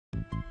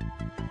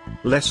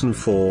Lesson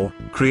 4,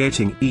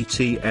 Creating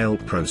ETL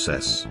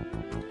Process.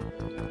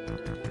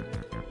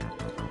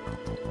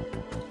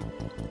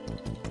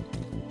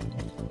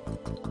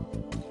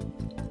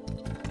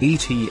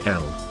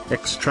 ETL,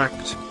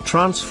 extract,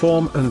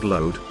 transform and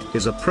load,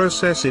 is a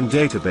process in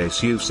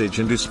database usage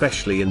and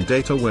especially in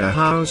data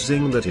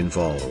warehousing that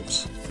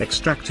involves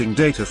extracting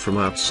data from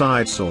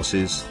outside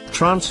sources,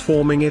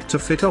 transforming it to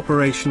fit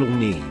operational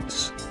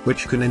needs,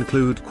 which can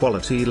include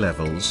quality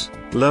levels,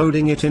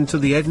 loading it into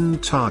the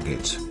end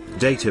target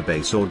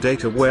database or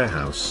data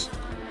warehouse.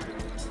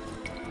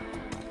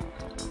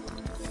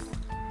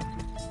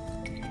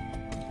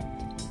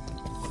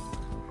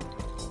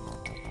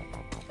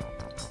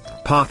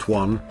 Part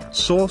 1,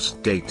 Source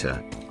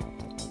Data.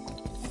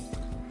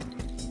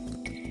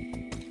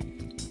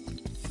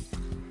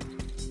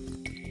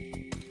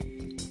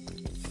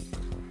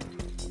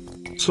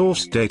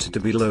 Source data to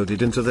be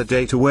loaded into the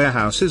data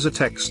warehouse is a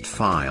text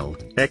file,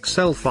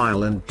 Excel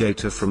file and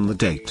data from the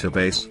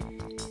database.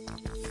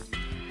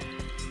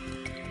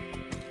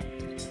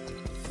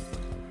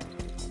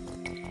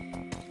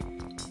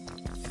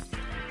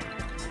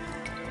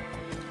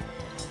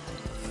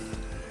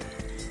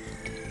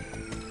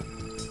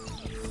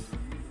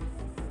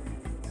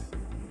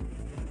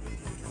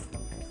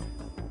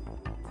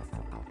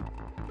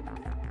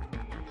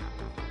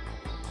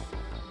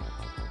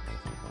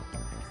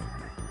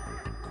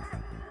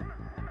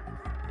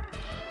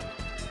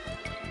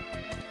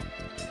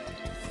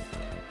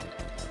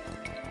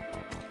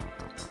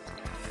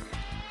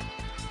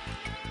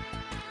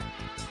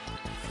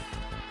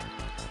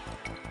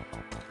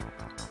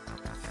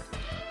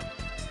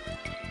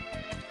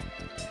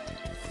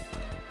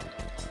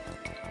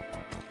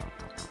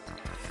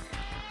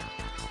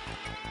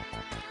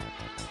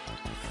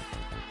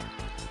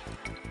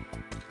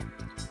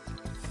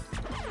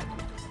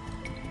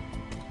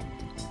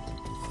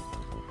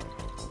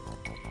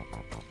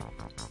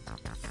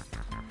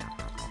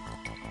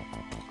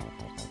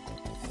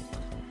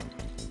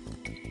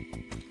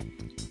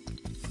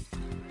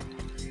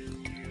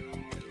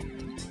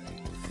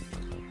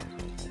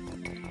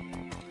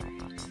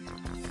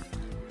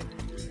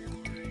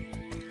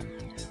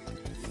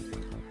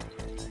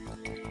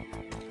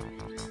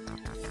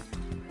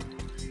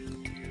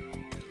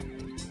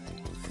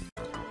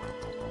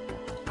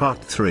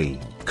 Part 3,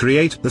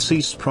 Create the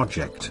SYS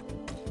project.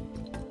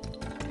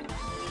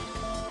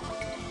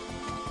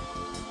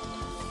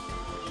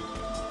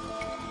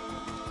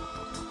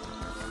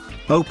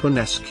 Open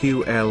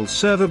SQL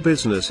Server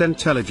Business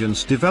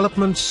Intelligence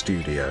Development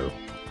Studio.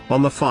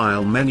 On the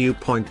File menu,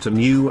 point to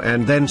New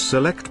and then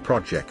select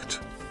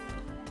Project.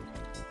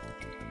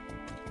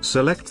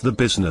 Select the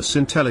Business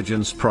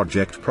Intelligence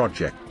Project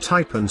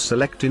type and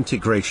select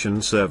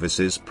Integration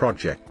Services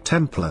Project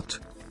Template.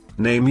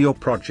 Name your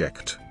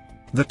project.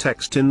 The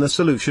text in the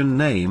solution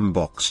name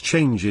box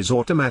changes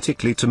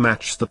automatically to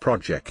match the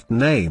project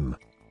name.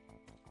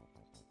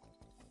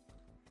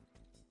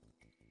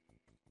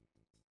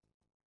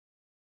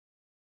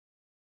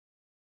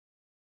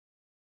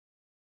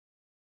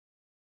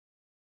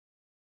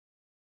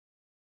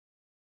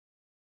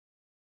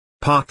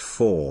 Part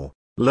 4,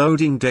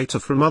 Loading data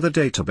from other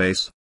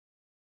database.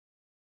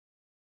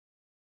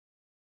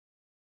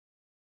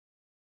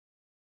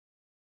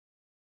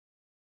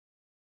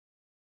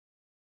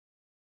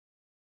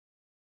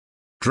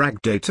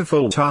 Drag data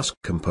full task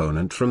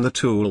component from the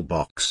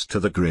toolbox to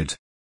the grid.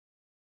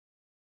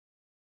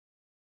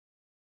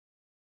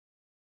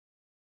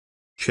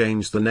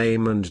 Change the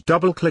name and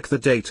double-click the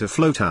data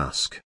flow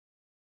task.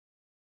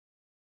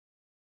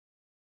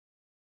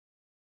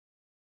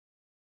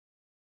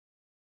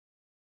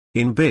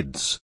 In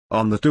bids,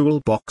 on the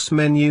toolbox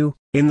menu,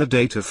 in the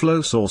data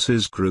flow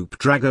sources group,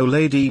 drag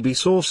OLEDB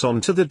source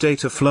onto the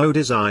data flow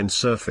design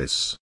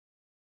surface.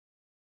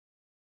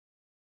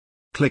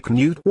 Click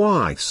New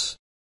twice.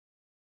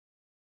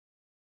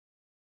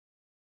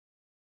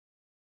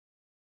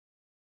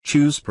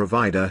 Choose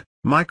Provider,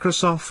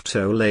 Microsoft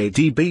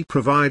OLEDB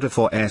Provider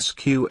for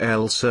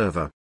SQL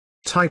Server.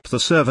 Type the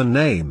server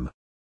name.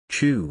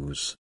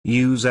 Choose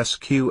Use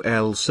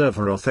SQL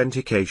Server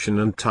Authentication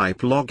and type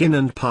login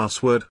and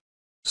password.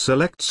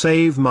 Select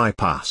Save My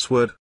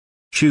Password.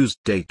 Choose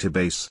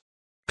Database.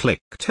 Click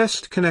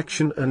Test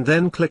Connection and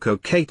then click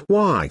OK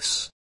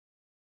twice.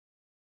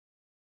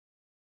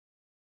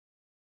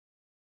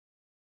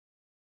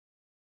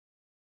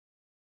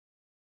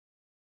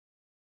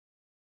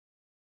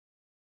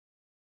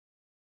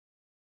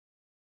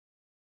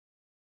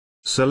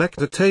 Select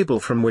the table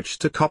from which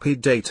to copy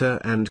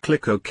data and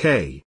click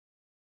OK.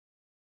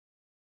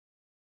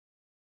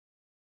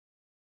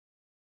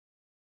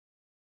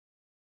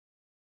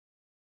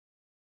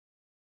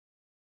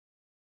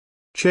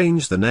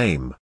 Change the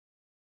name.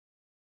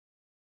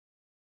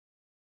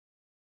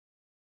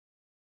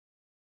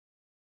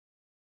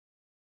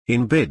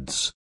 In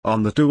bids,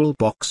 on the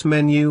toolbox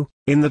menu,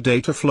 in the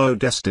data flow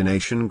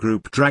destination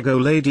group, drag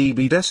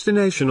OLEDB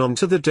destination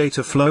onto the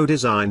data flow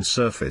design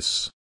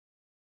surface.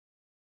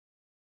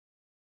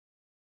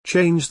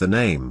 Change the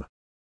name.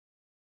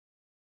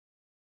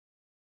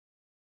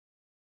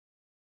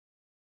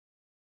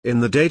 In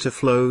the Data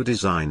Flow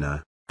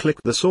Designer,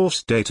 click the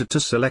source data to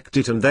select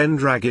it and then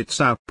drag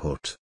its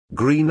output,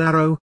 green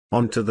arrow,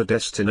 onto the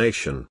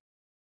destination.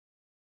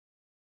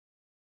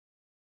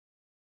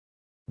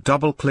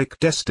 Double-click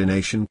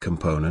Destination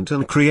component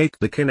and create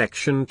the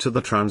connection to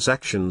the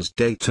transactions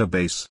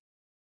database.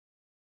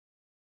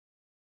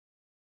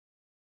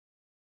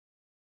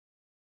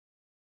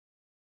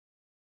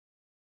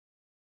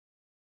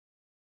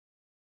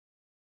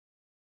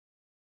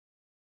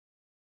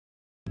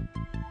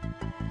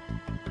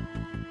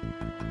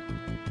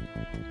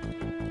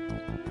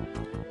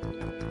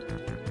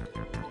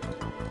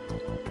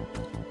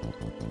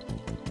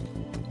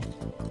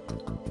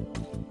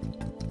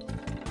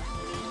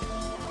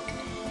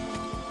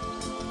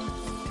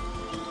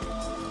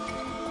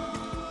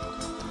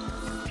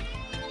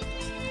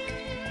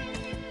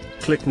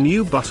 Click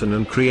New button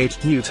and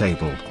create new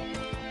table.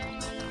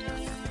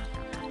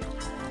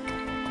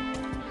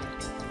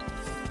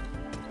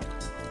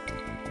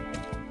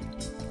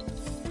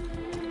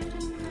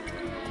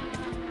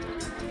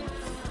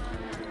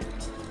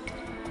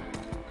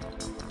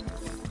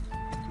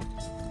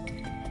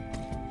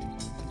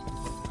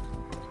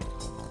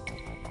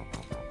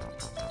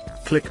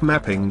 Click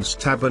Mappings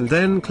tab and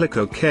then click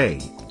OK.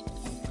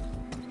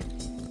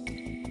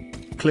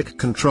 Click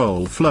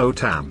Control Flow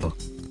tab.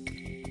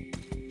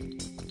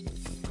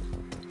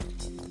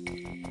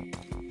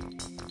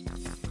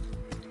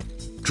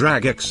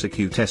 Drag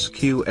Execute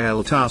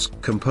SQL Task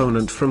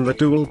component from the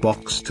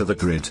toolbox to the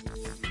grid.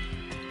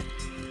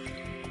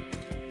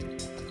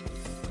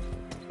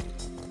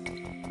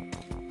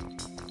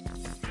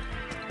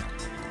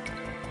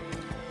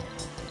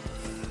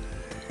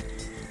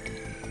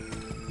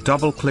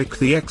 Double-click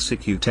the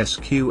Execute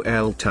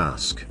SQL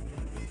task.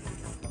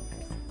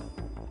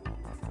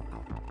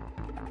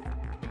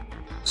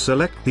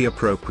 Select the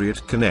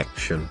appropriate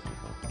connection.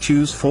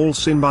 Choose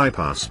False in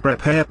Bypass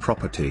Prepare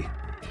property.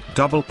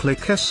 Double-click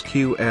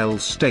SQL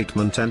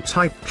statement and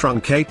type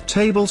Truncate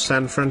Table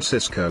San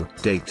Francisco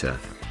data.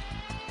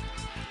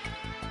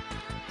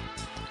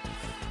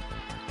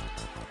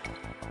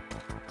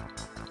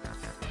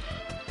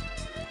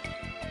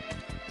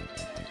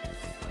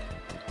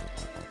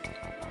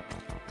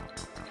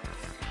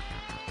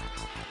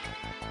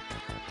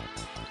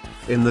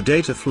 In the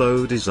Data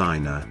Flow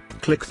Designer,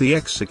 click the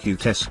Execute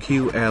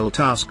SQL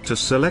task to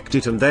select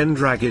it and then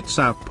drag its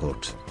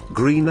output,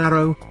 green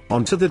arrow,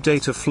 onto the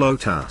Data Flow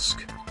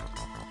task.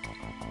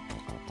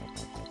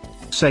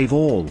 Save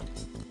all.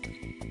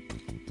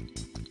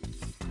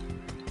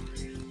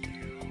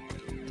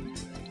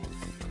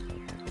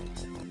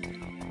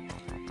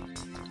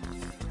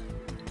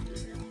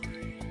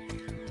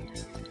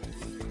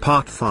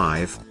 Part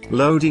 5,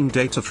 Loading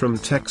data from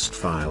text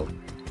file.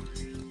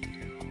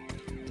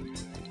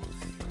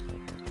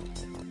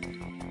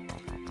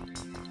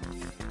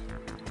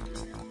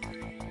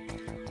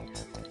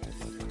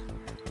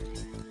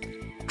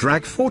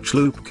 Drag for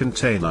loop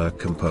container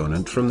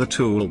component from the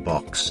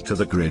toolbox to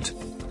the grid.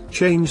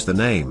 Change the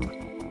name.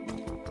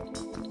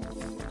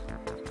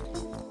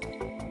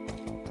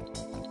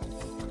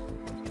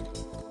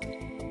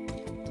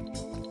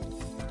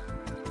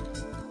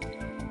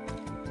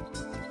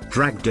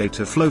 Drag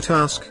data flow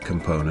task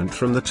component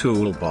from the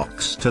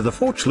toolbox to the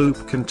for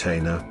loop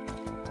container.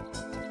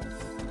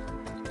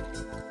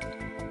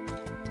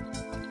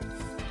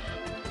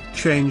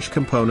 Change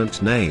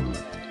component name.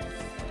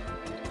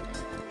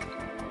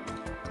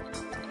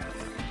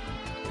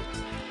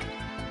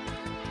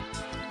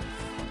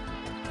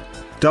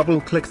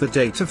 Double-click the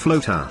data flow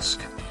task.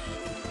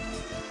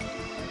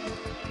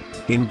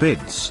 In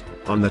Bids,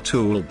 on the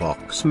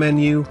Toolbox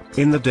menu,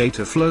 in the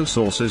Data Flow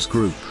Sources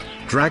group,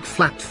 drag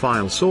flat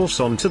file source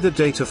onto the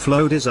Data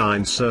Flow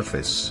Design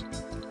surface.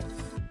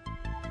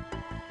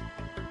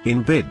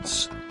 In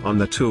Bids, on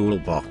the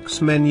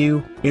Toolbox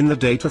menu, in the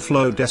Data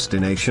Flow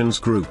Destinations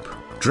group,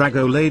 drag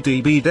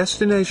OLEDB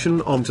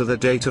destination onto the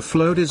Data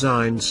Flow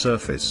Design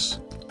surface.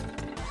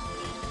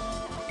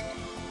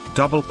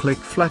 Double-click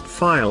flat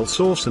file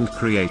source and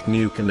create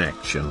new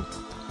connection.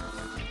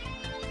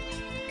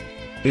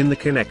 In the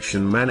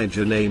Connection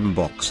Manager name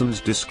box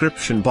and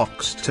description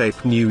box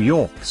type New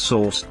York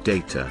source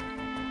data.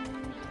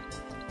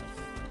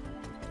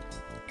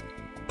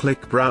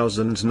 Click Browse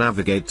and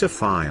navigate to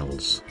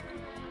Files.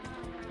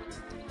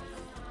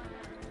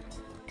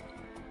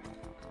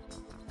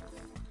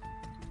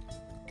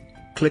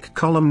 Click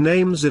Column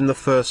Names in the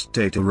first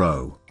data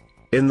row.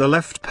 In the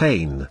left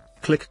pane,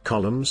 click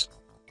Columns.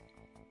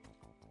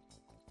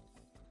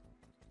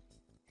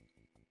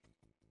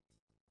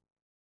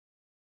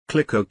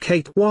 Click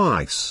OK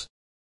twice.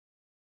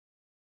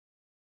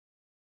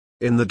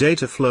 In the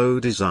Data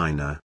Flow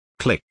Designer,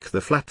 click the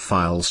flat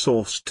file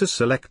source to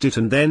select it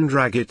and then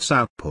drag its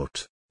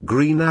output,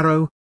 green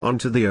arrow,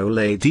 onto the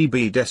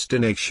OLEDB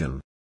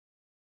destination.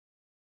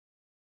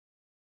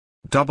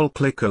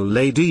 Double-click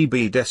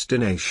OLEDB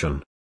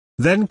destination.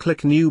 Then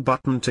click New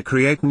button to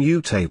create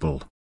new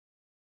table.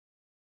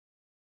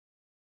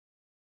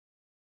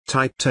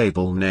 Type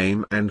table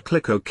name and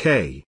click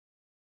OK.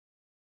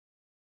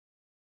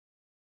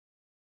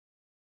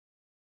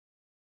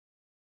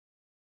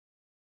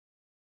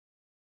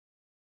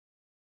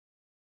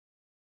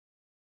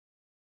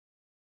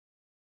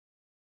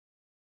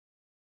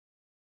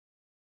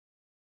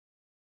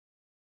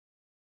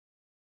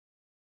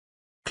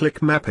 Click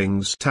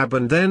Mappings tab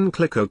and then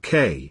click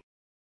OK.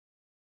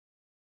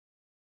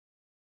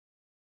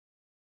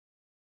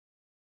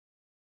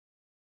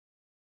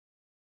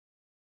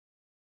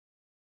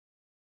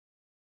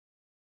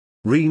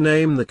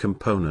 Rename the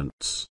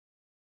components.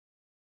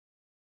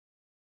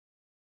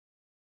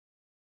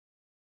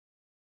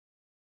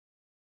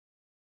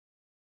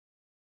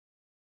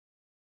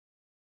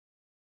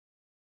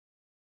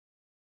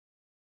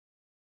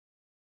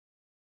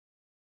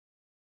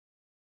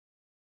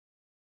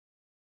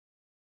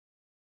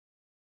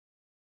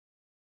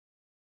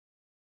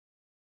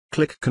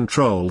 Click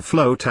Control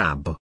Flow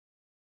tab.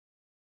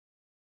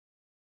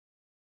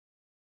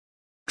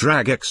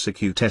 Drag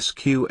Execute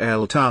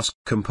SQL Task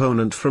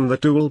component from the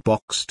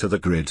toolbox to the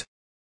grid.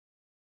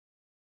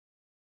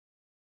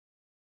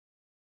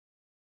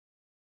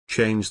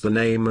 Change the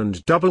name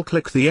and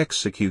double-click the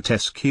Execute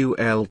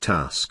SQL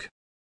task.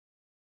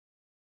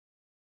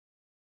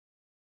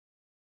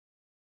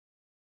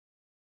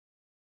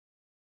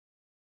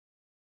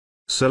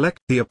 Select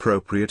the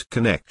appropriate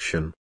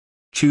connection.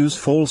 Choose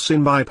False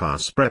in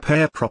Bypass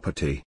Prepare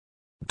property.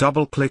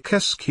 Double-click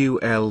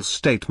SQL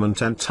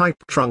statement and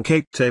type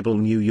truncate table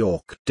New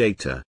York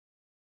data.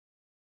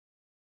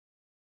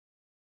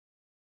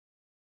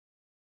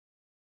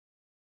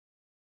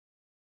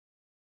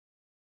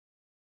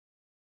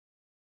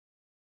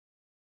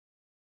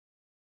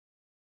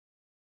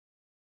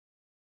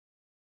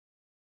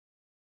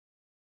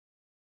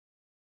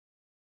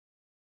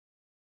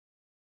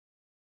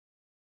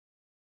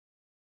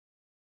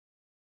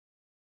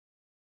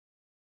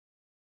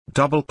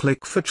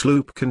 Double-click Fetch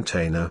Loop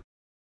Container.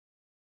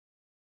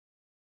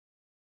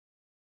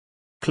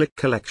 Click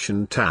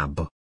Collection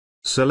tab.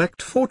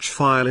 Select Fetch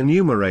File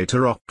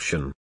Enumerator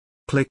option.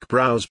 Click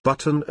Browse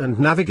button and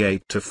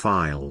navigate to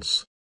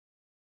Files.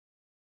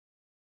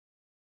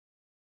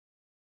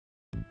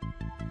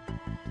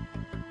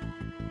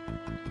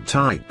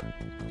 Type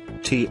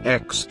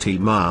txt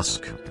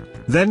mask.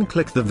 Then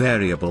click the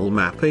Variable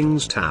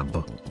Mappings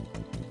tab.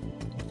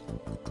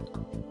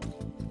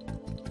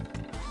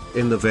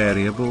 In the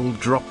Variable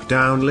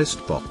drop-down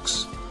list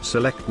box,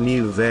 select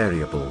New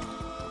Variable.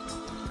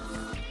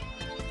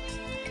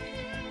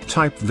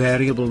 Type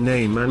variable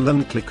name and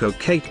then click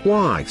OK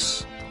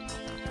twice.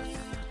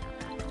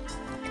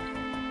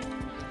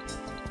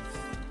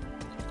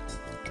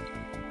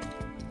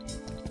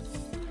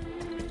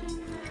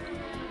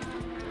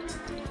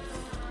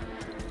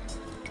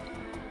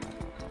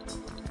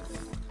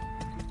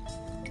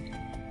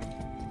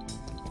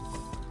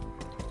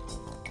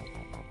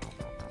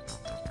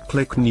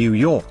 Click New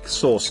York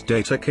Source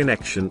Data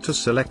Connection to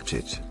select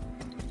it.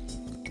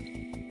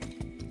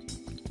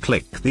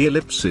 Click the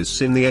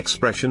ellipsis in the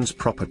Expressions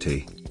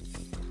property.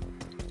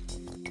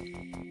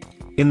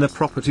 In the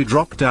Property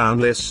drop-down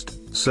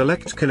list,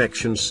 select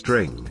Connection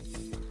String.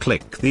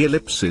 Click the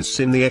ellipsis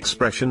in the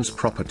Expressions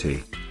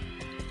property.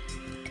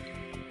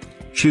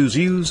 Choose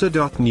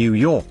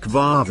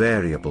user.newyork_var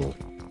variable.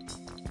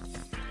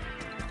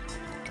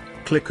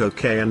 Click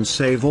OK and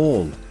save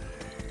all.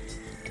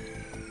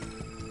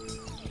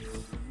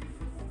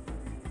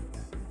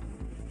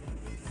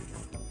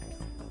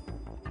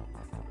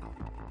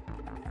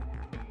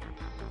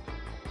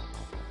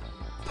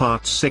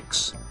 Part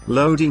 6,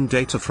 Loading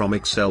data from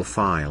Excel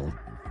file.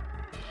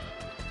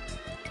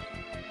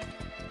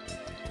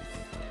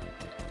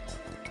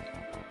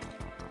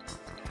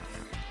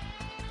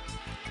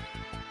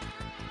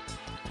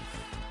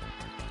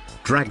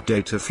 Drag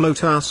Data Flow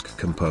Task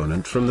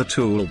component from the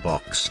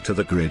toolbox to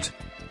the grid.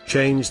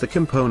 Change the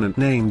component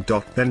name.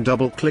 Then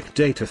double-click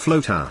Data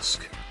Flow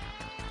Task.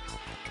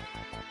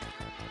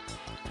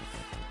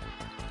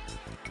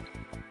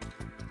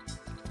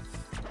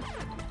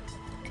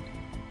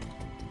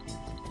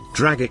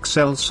 Drag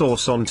Excel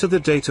source onto the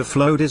data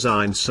flow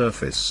design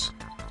surface.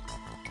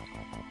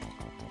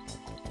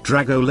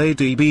 Drag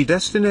OLEDB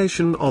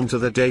destination onto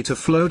the data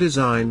flow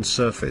design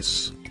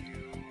surface.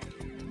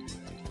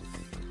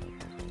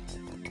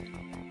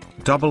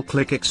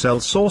 Double-click Excel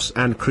source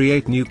and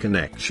create new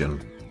connection.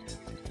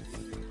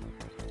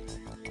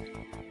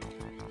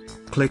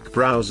 Click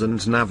Browse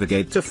and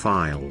navigate to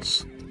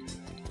Files.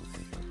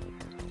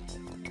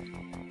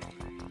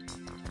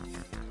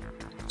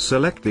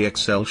 Select the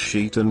Excel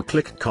sheet and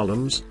click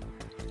Columns.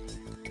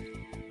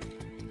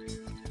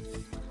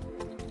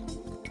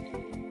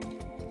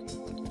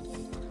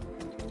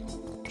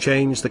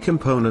 Change the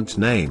component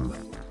name.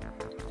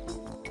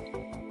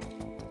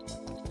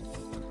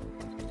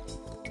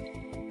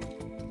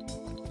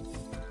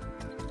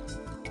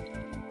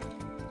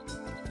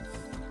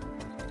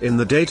 In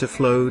the Data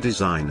Flow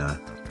Designer,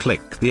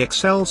 click the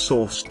Excel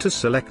source to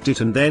select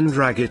it and then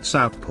drag its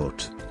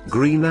output,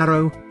 green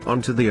arrow,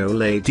 onto the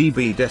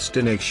OLEDB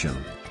destination.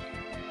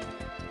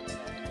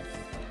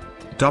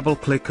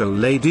 Double-click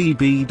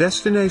OLEDB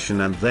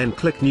destination and then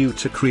click New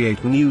to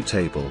create new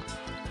table.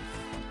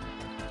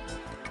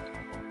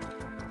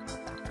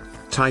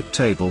 Type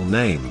table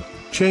name,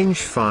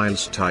 change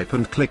files type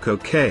and click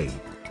OK.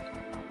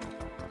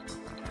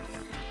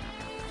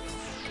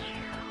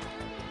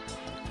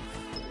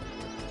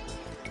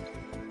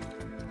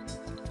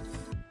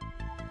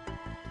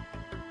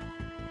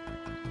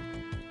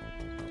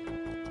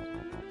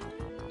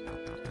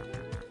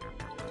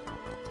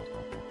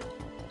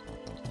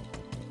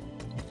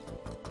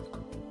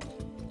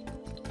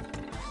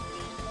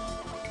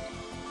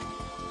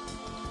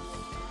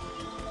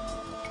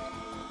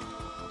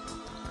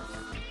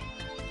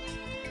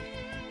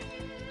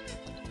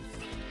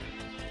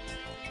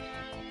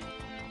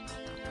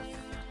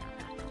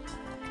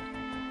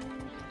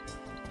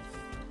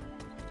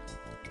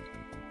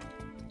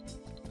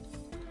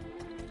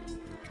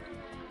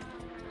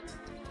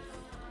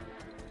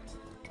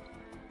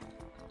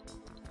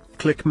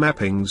 Click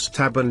Mappings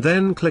tab and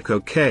then click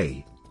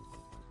OK.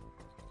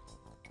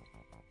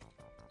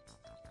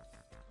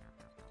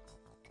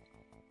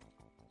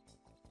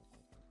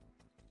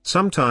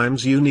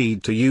 Sometimes you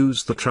need to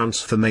use the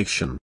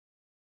transformation.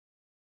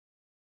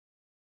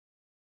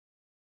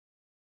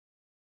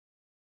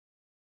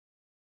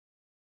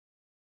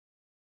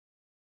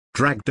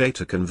 Drag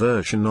data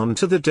conversion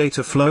onto the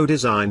data flow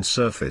design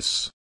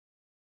surface.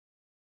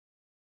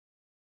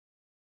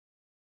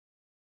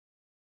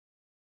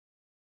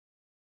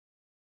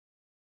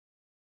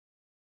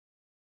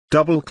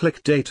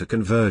 Double-click data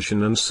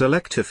conversion and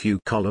select a few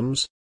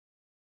columns.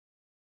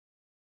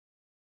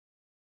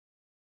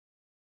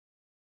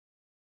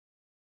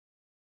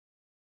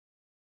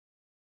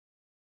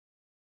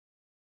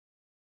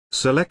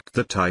 Select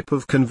the type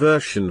of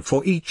conversion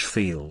for each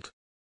field.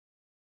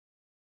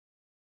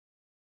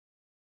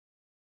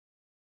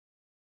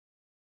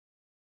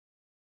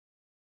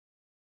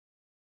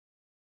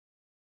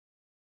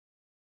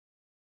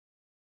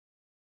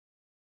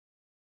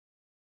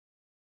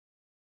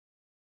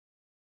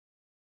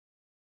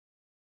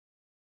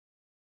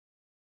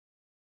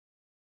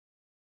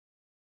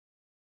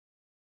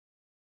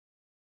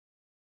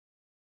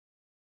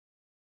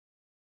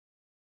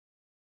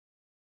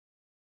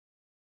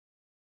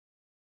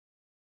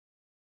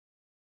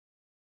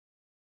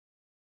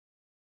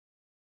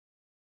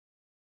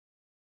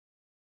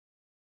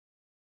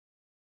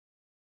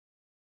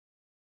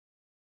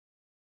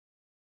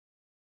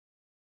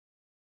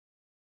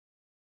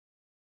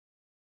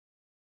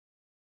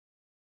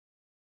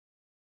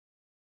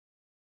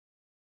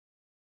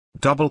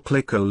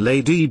 Double-click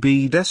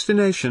OLEDB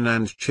destination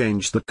and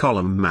change the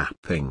column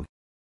mapping.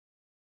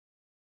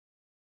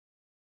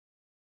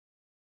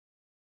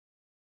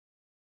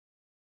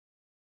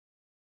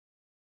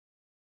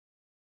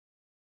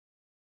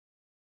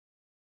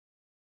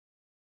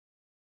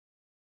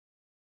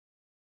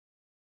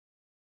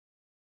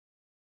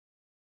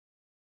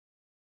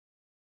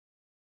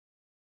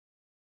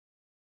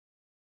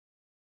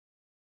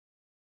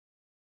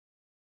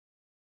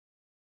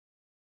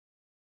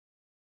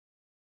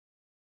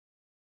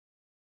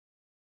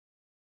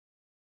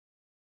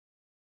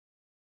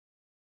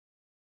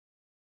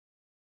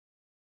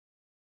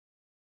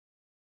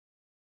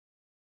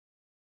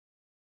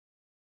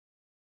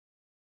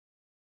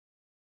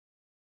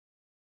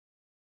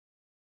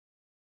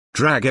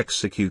 Drag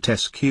Execute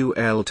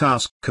SQL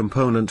Task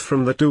component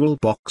from the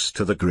toolbox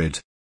to the grid.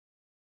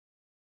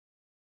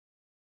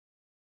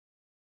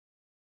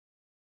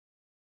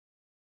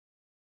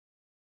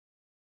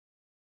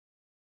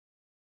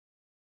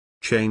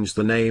 Change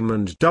the name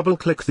and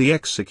double-click the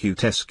Execute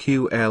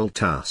SQL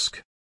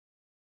task.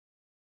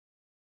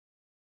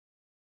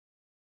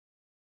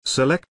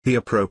 Select the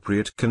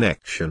appropriate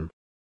connection.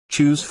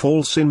 Choose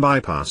False in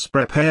Bypass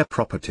Prepare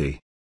property.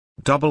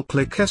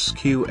 Double-click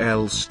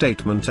SQL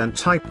statement and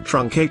type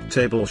truncate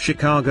table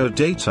Chicago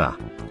data.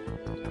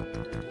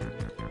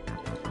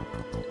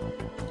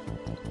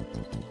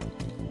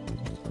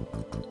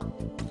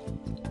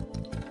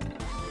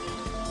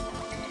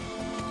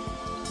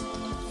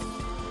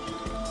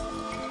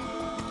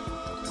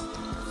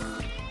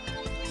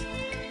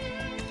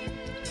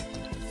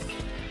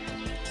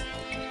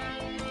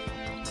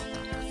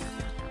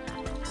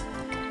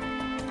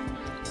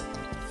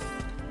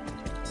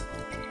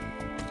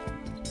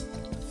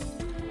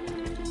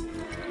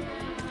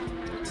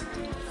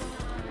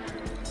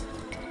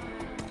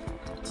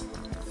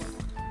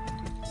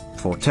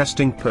 For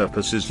testing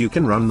purposes you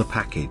can run the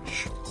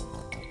package.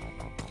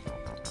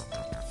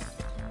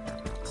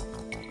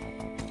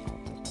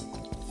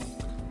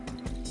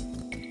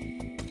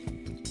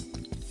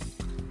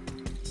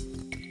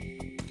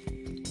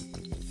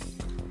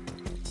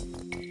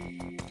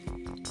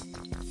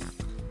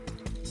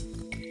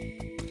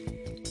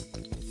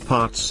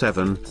 Part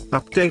 7,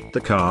 update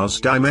the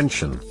car's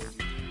dimension.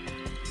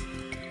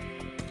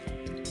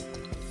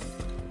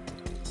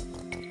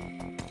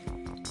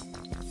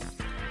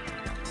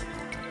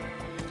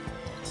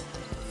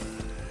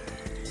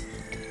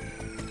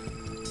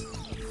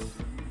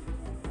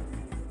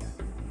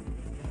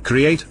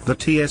 Create the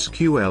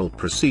TSQL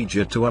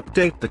procedure to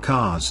update the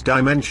car's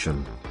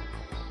dimension.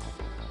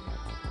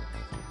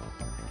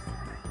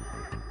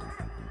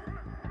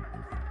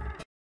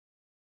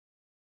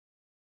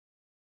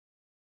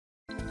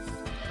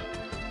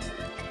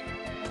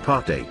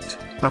 Part 8,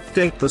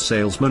 update the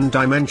salesman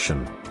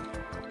dimension.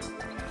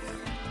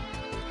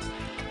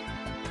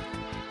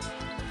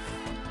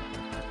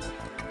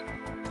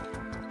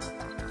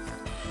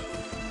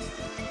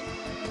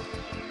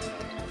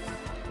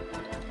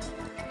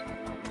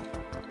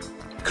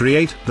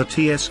 Create the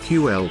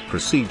TSQL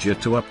procedure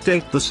to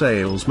update the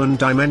salesman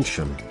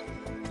dimension.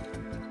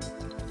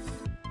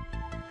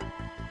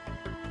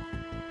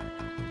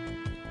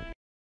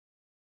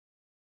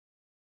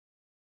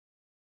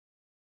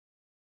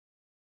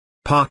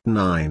 Part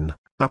 9,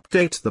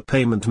 update the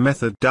payment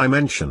method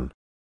dimension.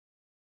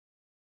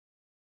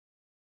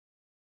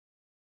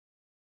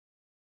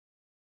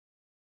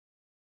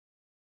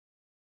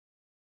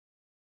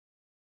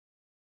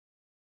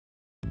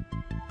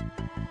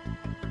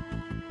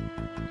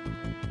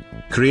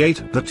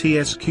 Create the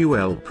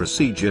TSQL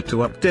procedure to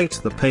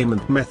update the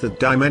payment method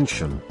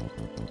dimension.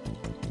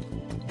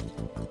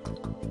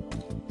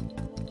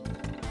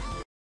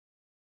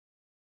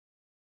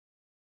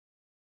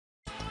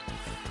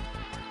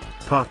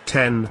 Part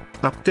 10,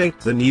 update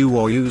the new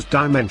or used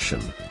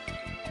dimension.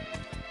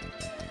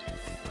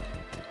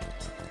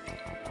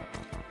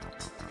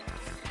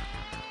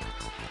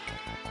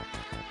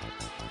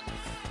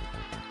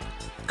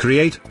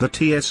 Create the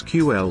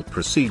TSQL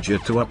procedure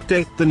to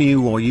update the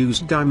new or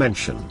used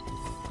dimension.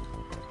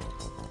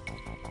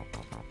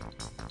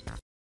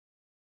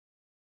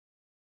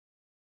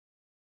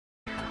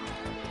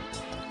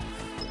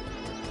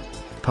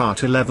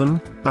 Part 11,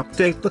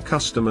 update the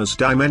customer's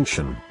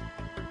dimension.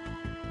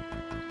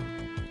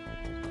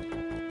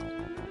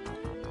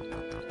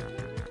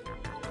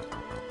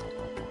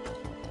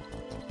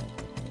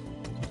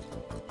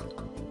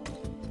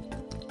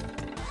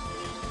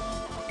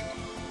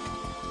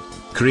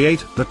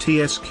 Create the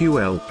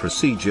TSQL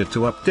procedure to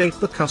update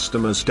the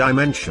customer's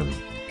dimension.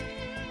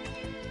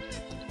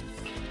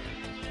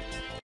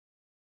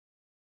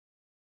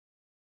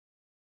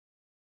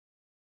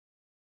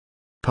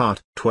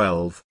 Part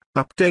 12,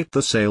 update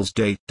the sales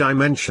date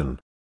dimension.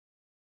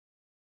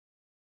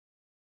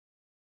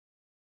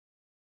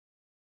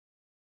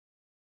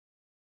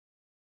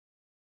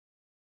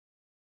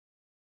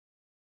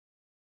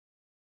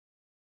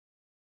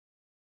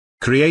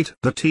 Create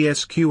the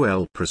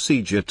TSQL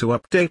procedure to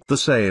update the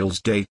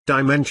sales date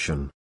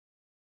dimension.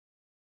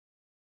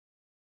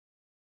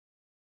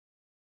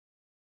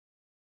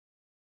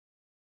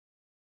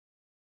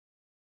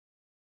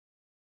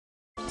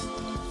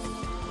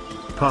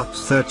 Part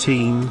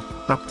 13,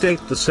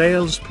 update the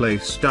sales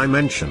place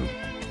dimension.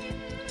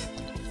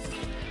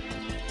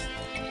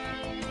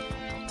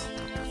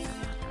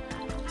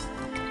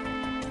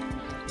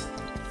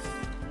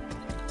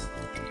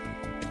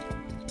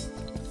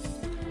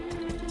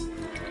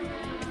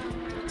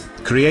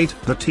 Create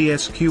the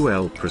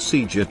TSQL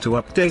procedure to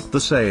update the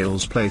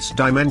sales place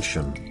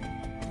dimension.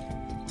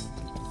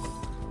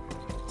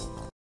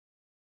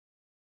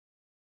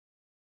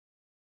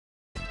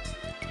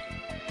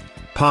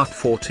 Part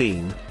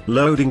 14,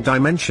 loading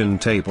dimension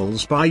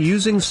tables by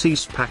using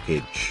CES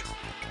package.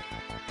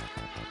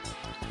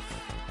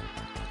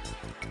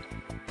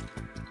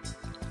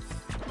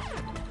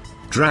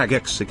 Drag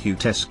execute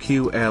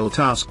SQL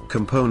task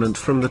component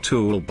from the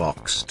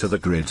toolbox to the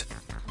grid.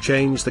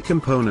 Change the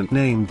component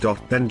name.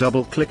 Then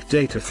double-click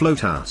data flow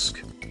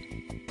task.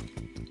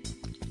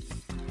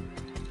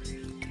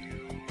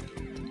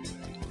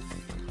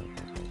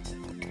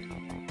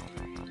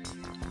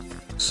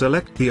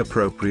 Select the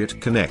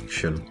appropriate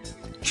connection.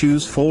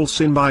 Choose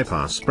false in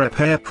bypass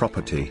prepare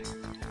property.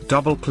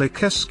 Double-click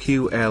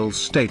SQL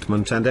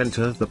statement and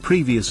enter the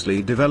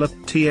previously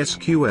developed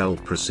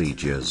TSQL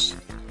procedures.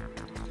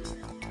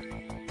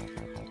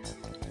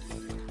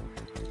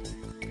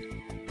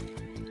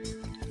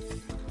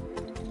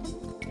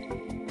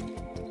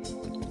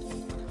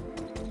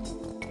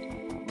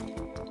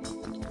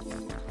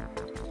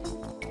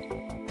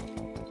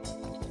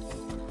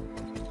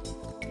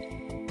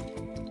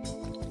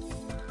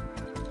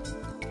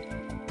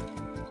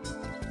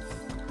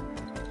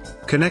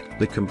 Connect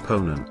the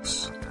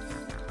components.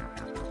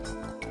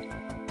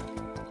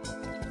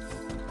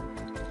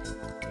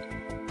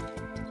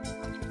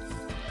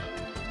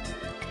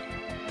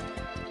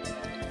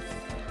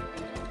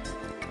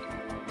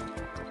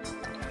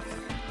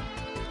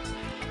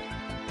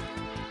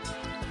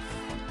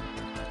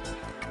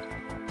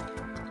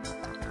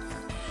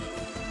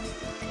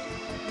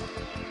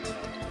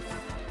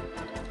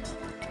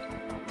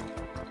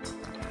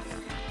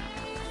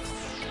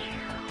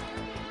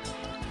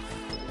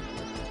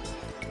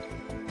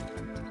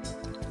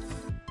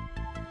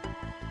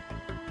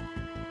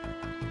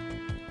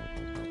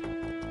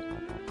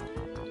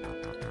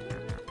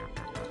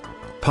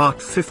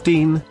 Part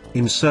 15,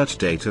 insert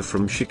data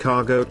from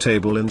Chicago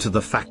table into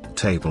the fact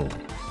table.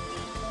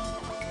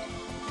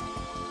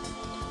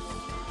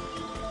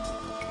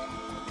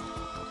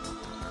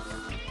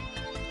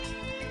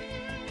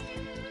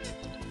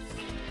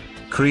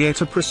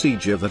 Create a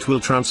procedure that will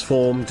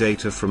transform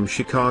data from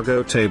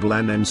Chicago table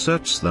and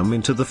inserts them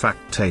into the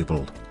fact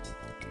table.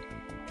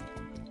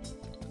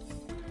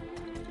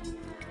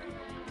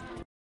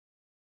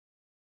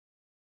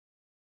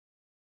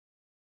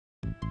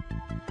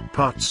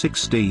 Part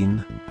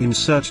 16,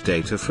 insert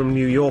data from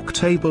New York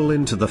table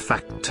into the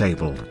fact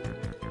table.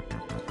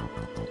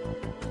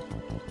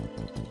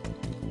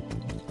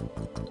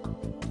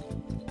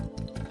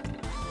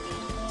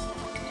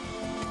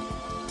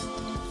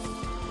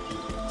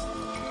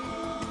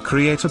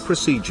 Create a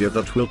procedure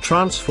that will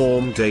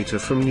transform data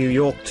from New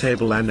York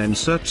table and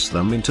inserts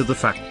them into the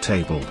fact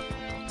table.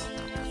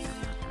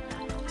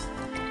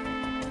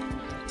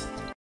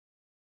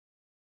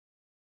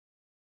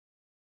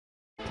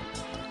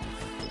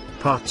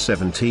 Part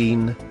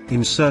 17,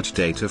 insert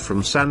data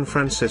from San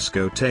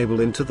Francisco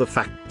table into the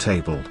fact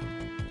table.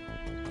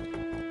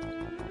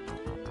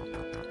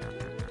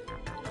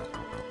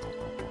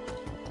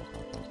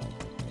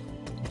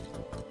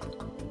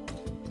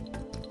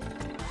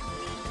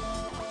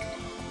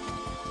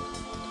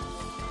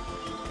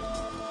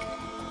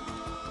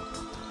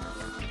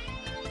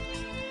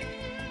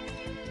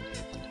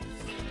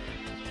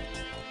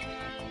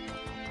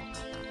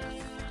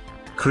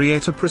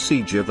 Create a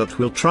procedure that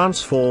will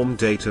transform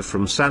data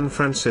from San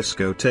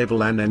Francisco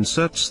table and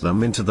inserts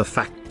them into the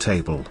fact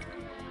table.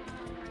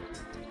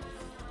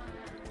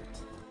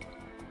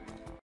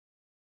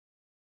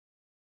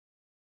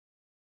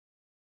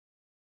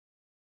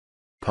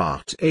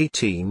 Part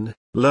 18,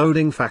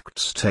 Loading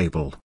Facts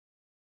Table.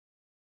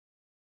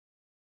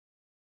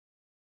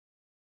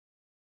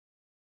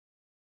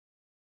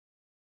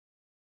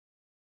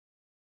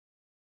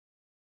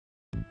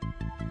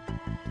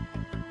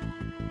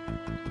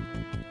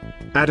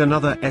 Add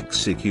another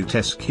Execute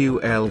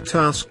SQL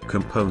task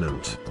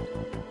component.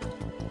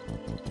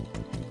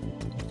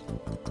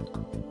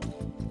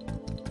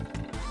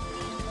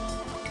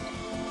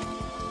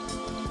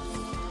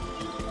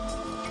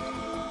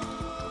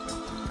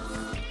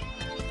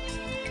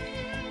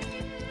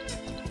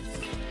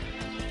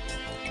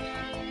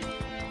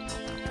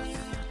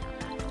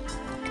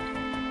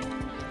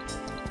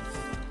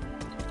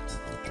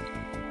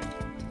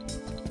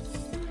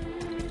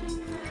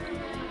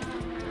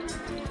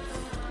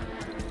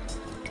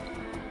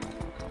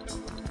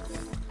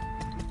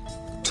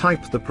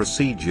 Type the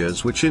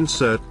procedures which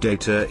insert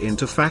data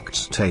into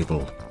facts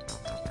table.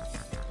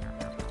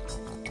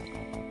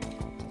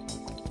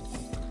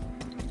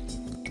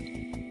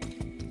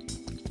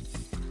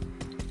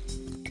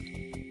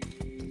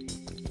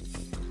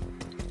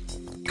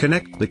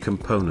 Connect the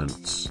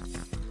components.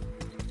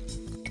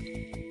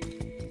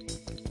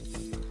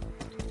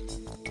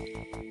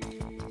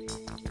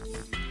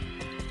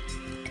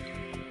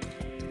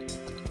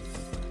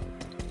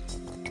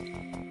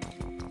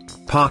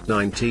 Part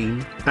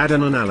 19, Add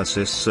an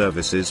Analysis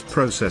Services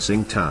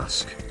Processing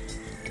Task.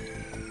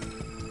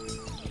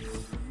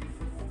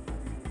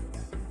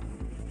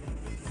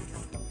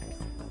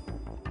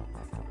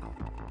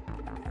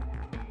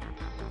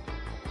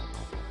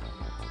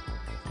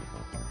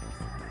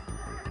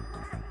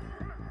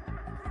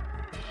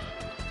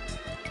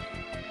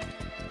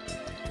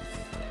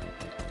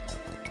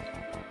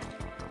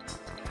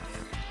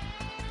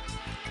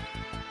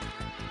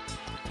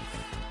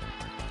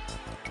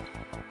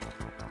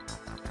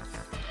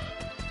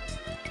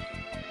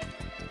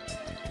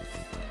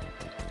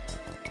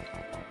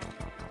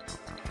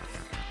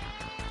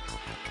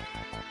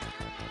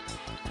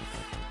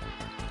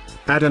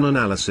 Add an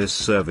Analysis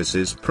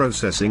Services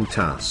Processing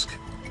Task.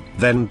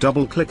 Then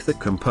double-click the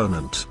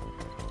component.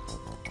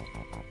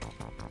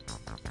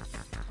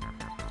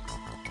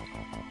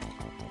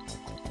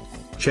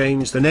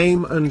 Change the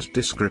name and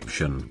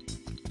description.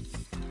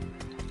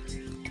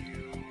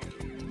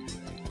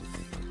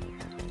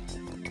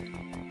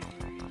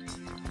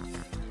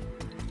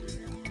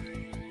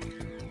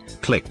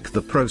 Click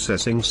the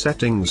Processing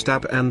Settings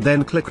tab and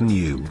then click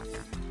New.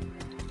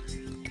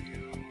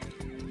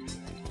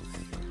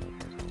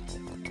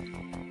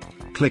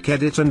 Click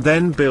Edit and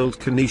then build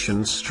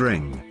condition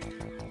string.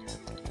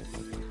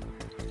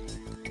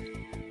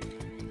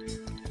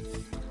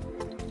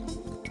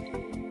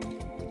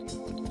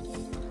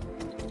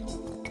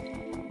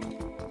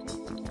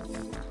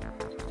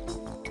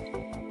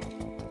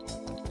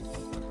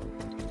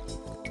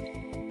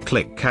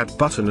 Click Add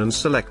button and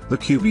select the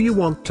queue you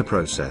want to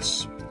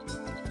process.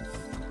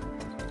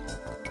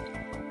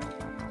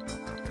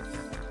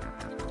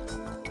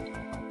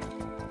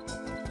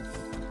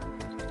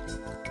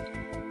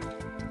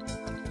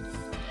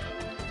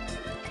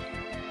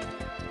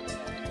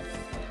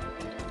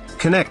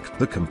 Connect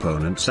the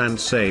components and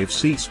save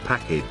cease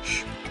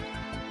package.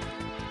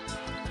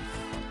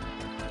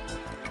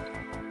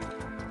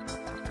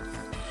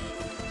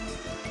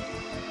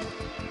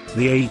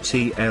 The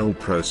ETL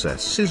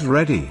process is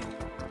ready.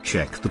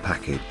 Check the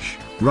package,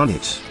 run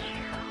it.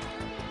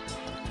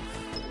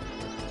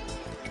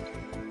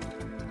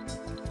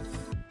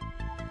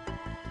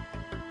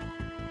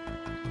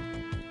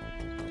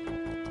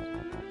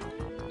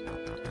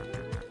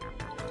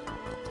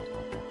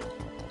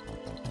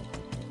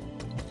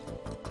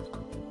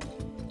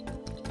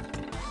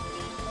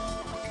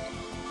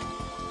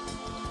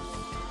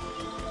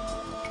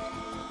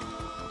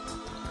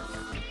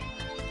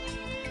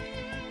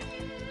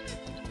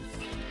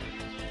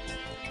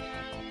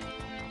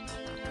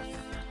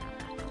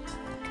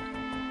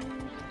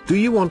 Do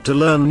you want to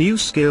learn new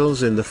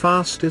skills in the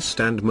fastest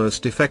and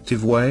most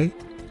effective way?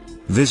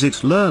 Visit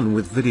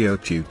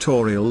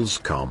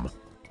learnwithvideotutorials.com.